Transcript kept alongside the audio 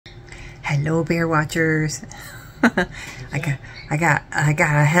Hello, bear watchers. I got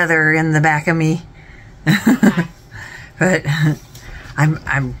a Heather in the back of me. But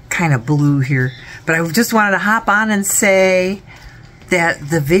I'm kind of blue here. But I just wanted to hop on and say that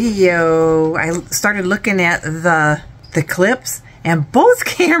the video, I started looking at the clips and both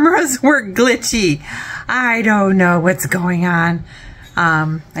cameras were glitchy. I don't know what's going on.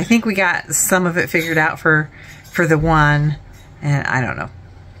 I think we got some of it figured out for the one, and I don't know.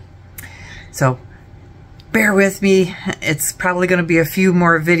 So bear with me. It's probably going to be a few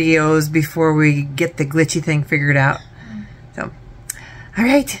more videos before we get the glitchy thing figured out. So, all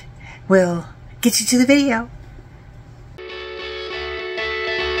right, we'll get you to the video.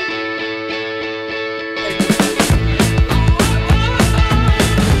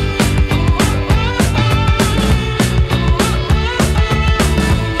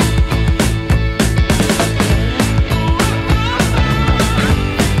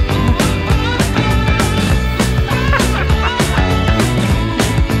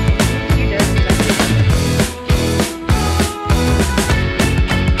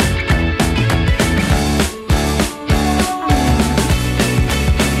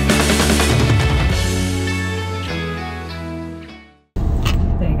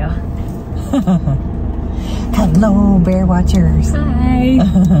 Hello, bear watchers. Hi.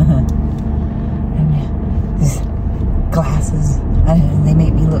 And these glasses, they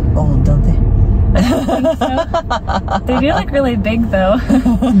make me look old, don't they? I think so. They do look really big though.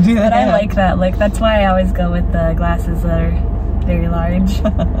 But I like that look. That's why I always go with the glasses that are very large.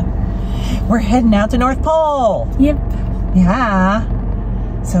 We're heading out to North Pole. Yep.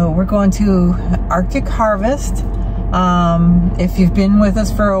 Yeah. So we're going to Arctic Harvest. If you've been with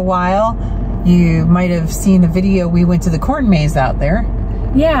us for a while, you might have seen a video. We went to the corn maze out there.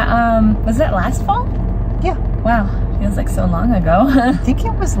 Yeah, was that last fall? Yeah. Wow, feels like so long ago. I think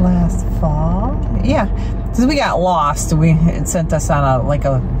it was last fall. Yeah, because we got lost. It sent us on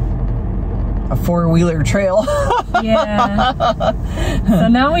a four-wheeler trail. Yeah. So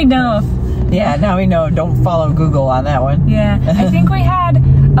now we know. Yeah, now we know. Don't follow Google on that one. Yeah, I think we had,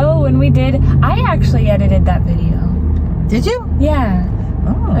 when we did, I actually edited that video. Did you? Yeah.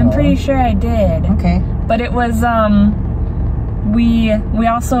 Oh. I'm pretty sure I did. Okay. But it was, we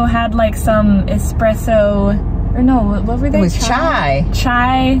also had like some espresso, or no, what were they? It was chai.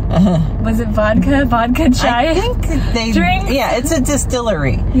 Chai. Was it vodka? Vodka chai? I think they drink? Yeah, it's a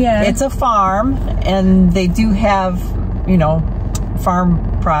distillery. Yeah. It's a farm, and they do have, you know, farm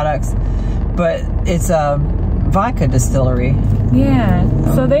products, but it's a vodka distillery. Yeah.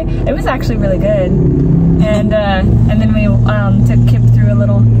 So it was actually really good. And then we took Kip through a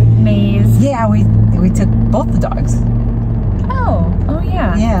little maze. Yeah, we took both the dogs. Oh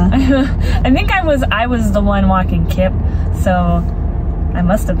yeah. Yeah. I think I was the one walking Kip, so I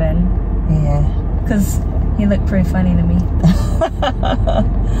must have been. Yeah. Because he looked pretty funny to me.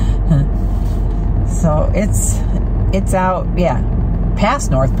 So it's out, yeah,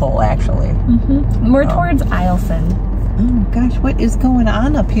 past North Pole actually. Mm-hmm. More towards Eielson. Oh gosh, what is going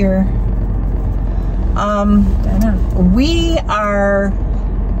on up here? Don't know. We are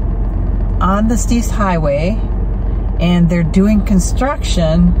on the Steve's Highway, and they're doing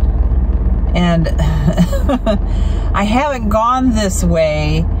construction, and I haven't gone this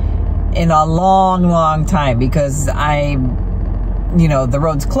way in a long time because you know, the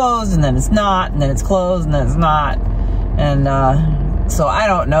road's closed and then it's not, and then it's closed and then it's not, and so I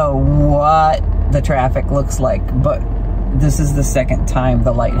don't know what the traffic looks like, but this is the second time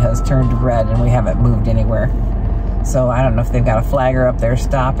the light has turned red and we haven't moved anywhere. So I don't know if they've got a flagger up there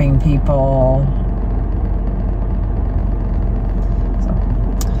stopping people. So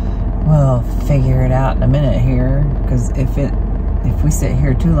we'll figure it out in a minute here, because if we sit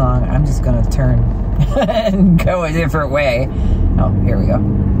here too long, I'm just gonna turn and go a different way. Oh, here we go.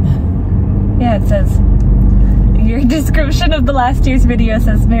 Yeah, it says, your description of the last year's video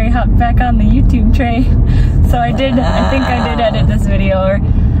says Mary hopped back on the YouTube tray. So I think I did edit this video, or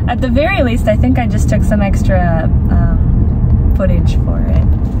at the very least, I think I just took some extra footage for it.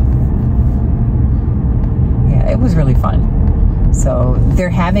 Yeah, it was really fun. So they're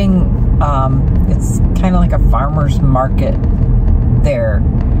having, it's kind of like a farmer's market there.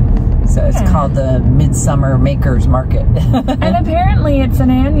 So it's called the Midsummer Makers Market. And apparently it's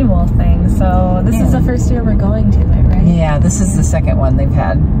an annual thing, so this is the first year we're going to it, right? Yeah, this is the second one they've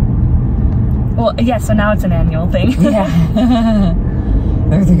had. Well, yeah, so now it's an annual thing. Yeah.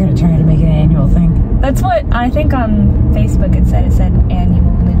 They're going to try to make it an annual thing. That's what I think on Facebook it said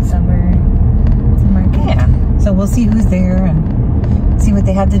annual Midsummer Market. Yeah, so we'll see who's there and see what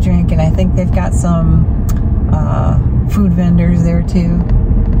they have to drink, and I think they've got some food vendors there too.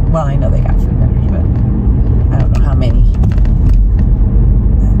 Well, I know they got food members, but I don't know how many.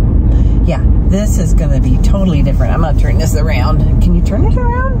 Yeah, this is going to be totally different. I'm going to turn this around. Can you turn it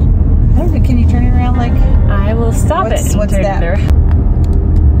around? I don't know. Can you turn it around like... I will stop it. What's that? There.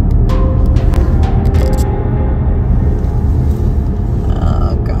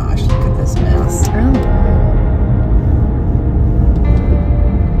 Oh, gosh. Look at this mess. Oh.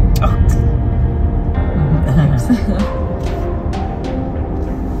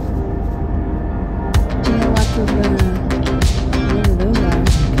 Lots of those are.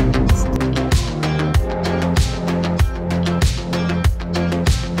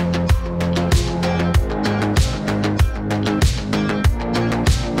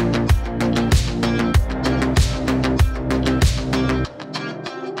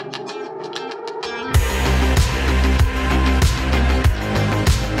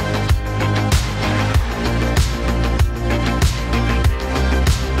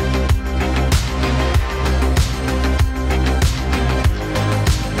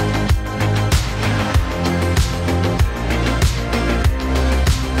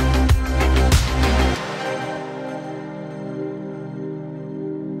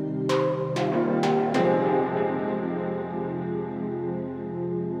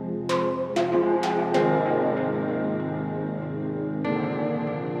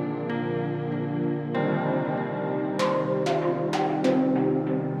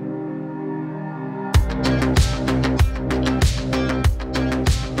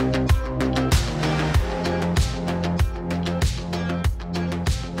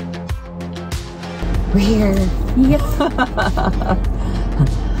 We're here. Yep.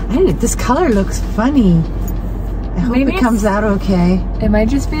 This color looks funny. I hope Maybe it comes out okay. It might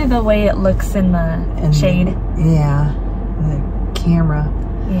just be the way it looks in the shade. Yeah, the camera.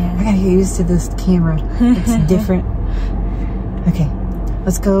 Yeah. I gotta get used to this camera. It's different. Okay,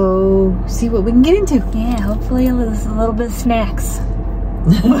 let's go see what we can get into. Yeah, hopefully a little bit of snacks.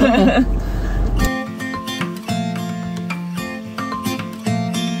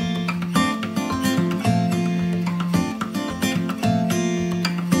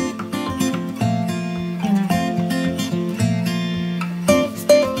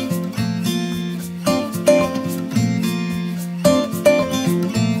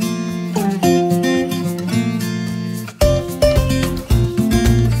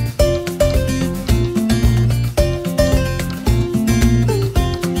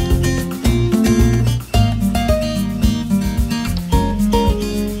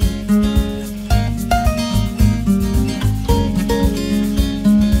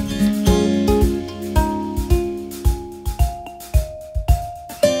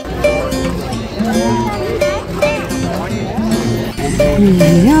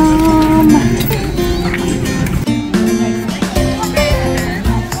 Yum!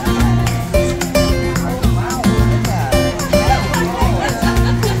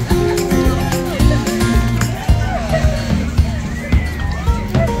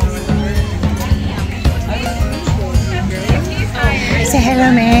 Say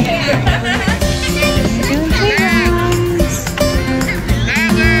hello, May.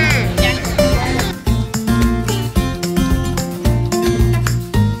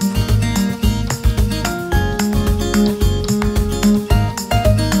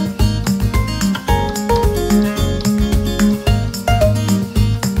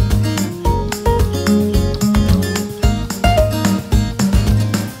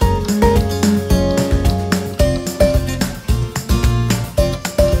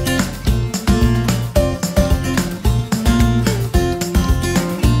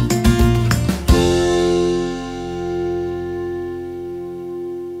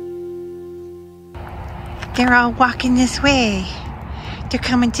 They're all walking this way. They're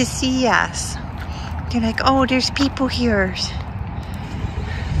coming to see us. They're like, oh, there's people here.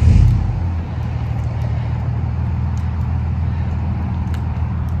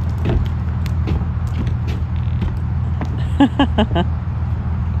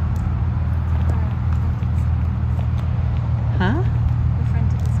 Huh? The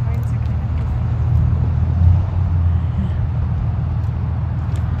front of the spines are kind of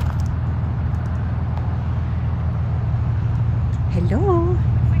Hello.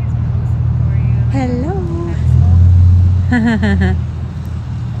 Hello.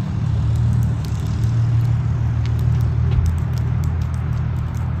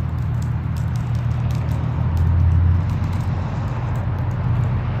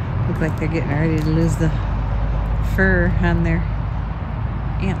 Look like they're getting ready to lose the fur on their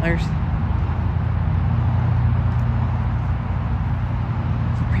antlers.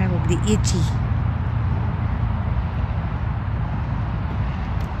 They're probably itchy.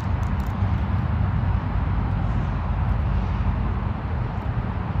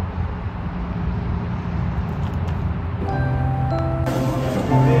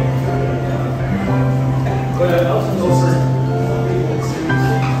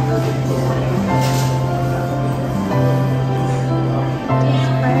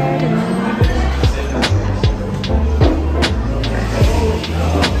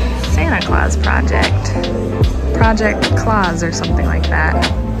 Project Claus or something like that.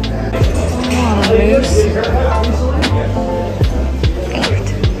 Oh, moose.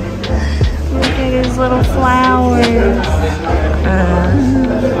 Look at his little flowers.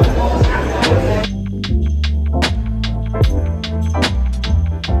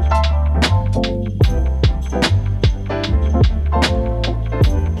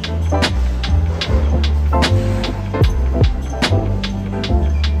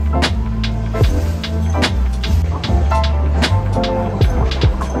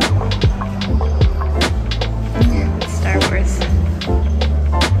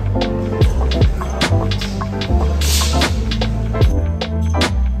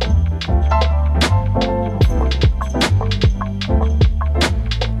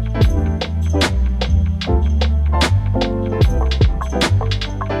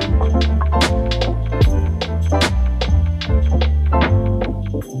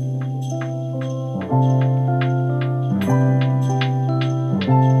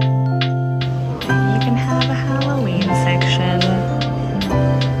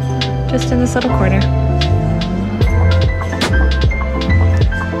 Just in this little corner.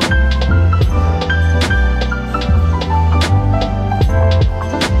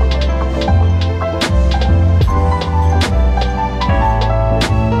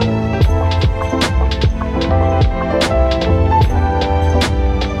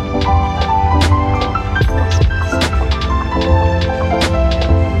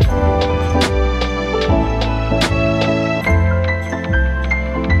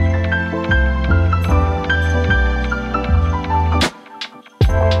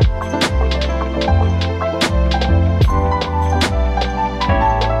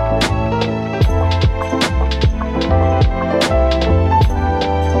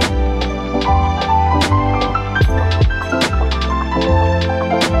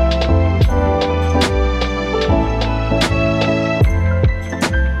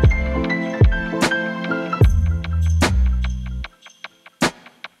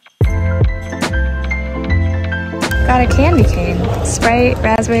 Got a candy cane. Sprite,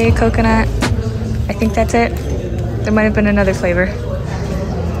 raspberry, coconut. I think that's it. There might have been another flavor.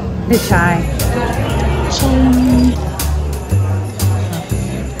 The chai.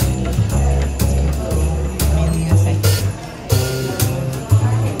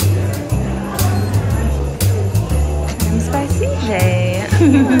 Comes by CJ.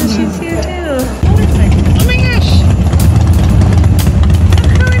 She's here too. Oh my gosh!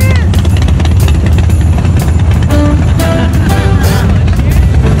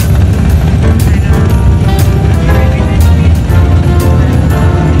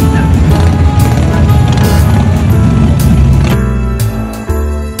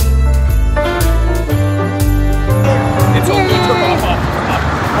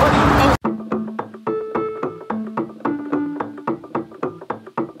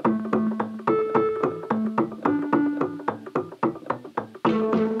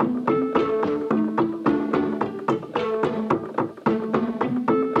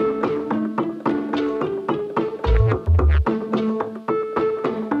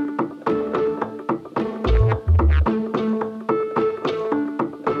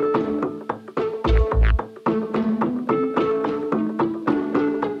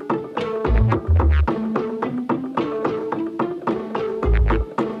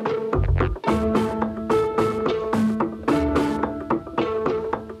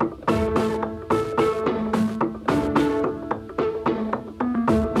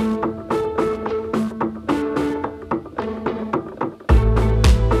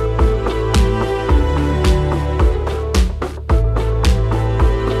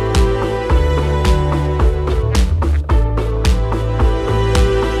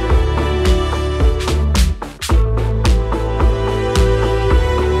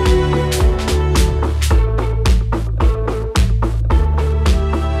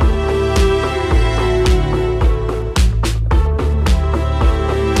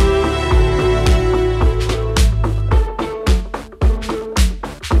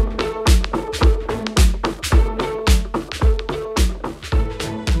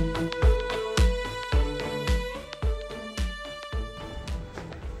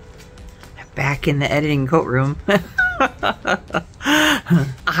 Back in the editing courtroom.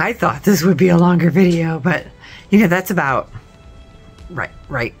 I thought this would be a longer video, but you know, that's about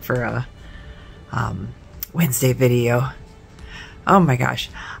right for a Wednesday video. Oh my gosh.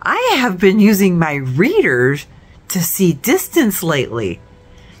 I have been using my readers to see distance lately.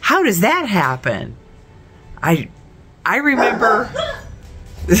 How does that happen? I remember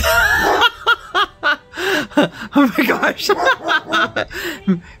Oh my gosh.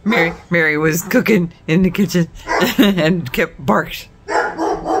 Mary was cooking in the kitchen and kept barked.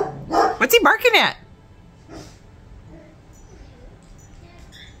 What's he barking at?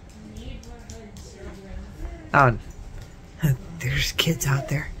 Oh, there's kids out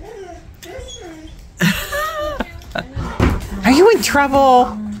there. Are you in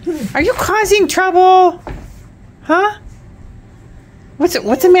trouble? Are you causing trouble? Huh? What's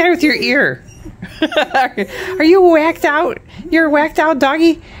the matter with your ear? Are you whacked out? You're a whacked out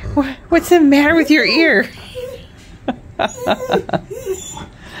doggy? What's the matter with your ear?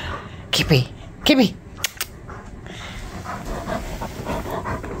 Kippy.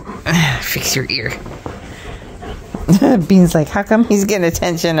 Fix your ear. Bean's like, how come he's getting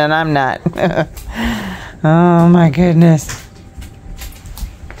attention and I'm not? Oh my goodness.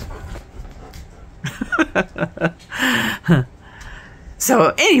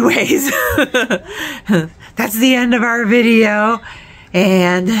 So anyways, that's the end of our video,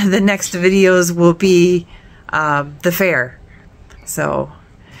 and the next videos will be the fair. So,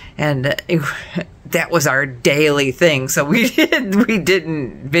 and that was our daily thing. So we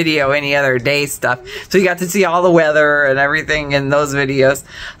didn't video any other day stuff. So you got to see all the weather and everything in those videos.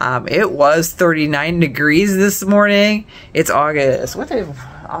 It was 39 degrees this morning. It's August. What is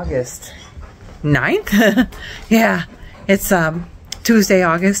August 9th? Yeah, it's Tuesday,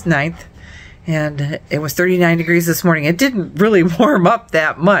 August 9th. And it was 39 degrees this morning. It didn't really warm up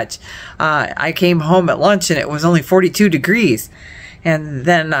that much. I came home at lunch and it was only 42 degrees. And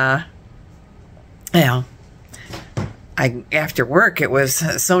then, you know, after work, it was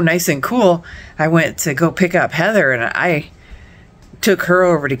so nice and cool. I went to go pick up Heather and I took her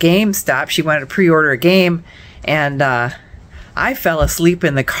over to GameStop. She wanted to pre-order a game, and I fell asleep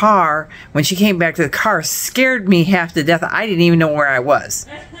in the car. When she came back to the car, scared me half to death. I didn't even know where I was.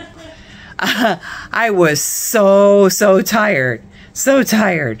 I was so tired. So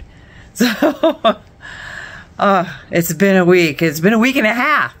tired. So, it's been a week. It's been a week and a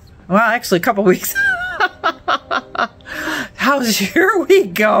half. Well, actually, a couple weeks. How's your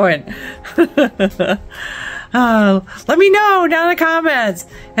week going? Let me know down in the comments.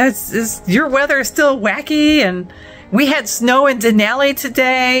 Your weather is still wacky, and we had snow in Denali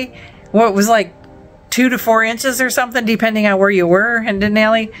today. What was like 2 to 4 inches or something, depending on where you were in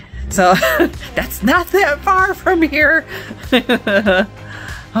Denali. So that's not that far from here.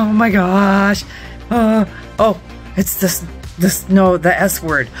 Oh my gosh. Oh, it's the snow, the S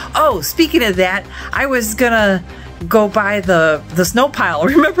word. Oh, speaking of that, I was gonna go buy the snow pile.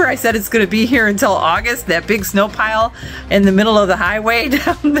 Remember I said it's gonna be here until August, that big snow pile in the middle of the highway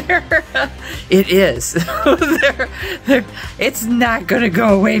down there? It is. It's not gonna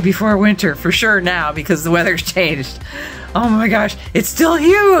go away before winter for sure now, because the weather's changed. Oh my gosh, it's still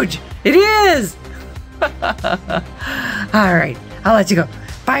huge. It is. All right, I'll let you go.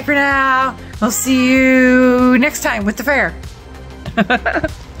 Bye for now. We'll see you next time with the fair.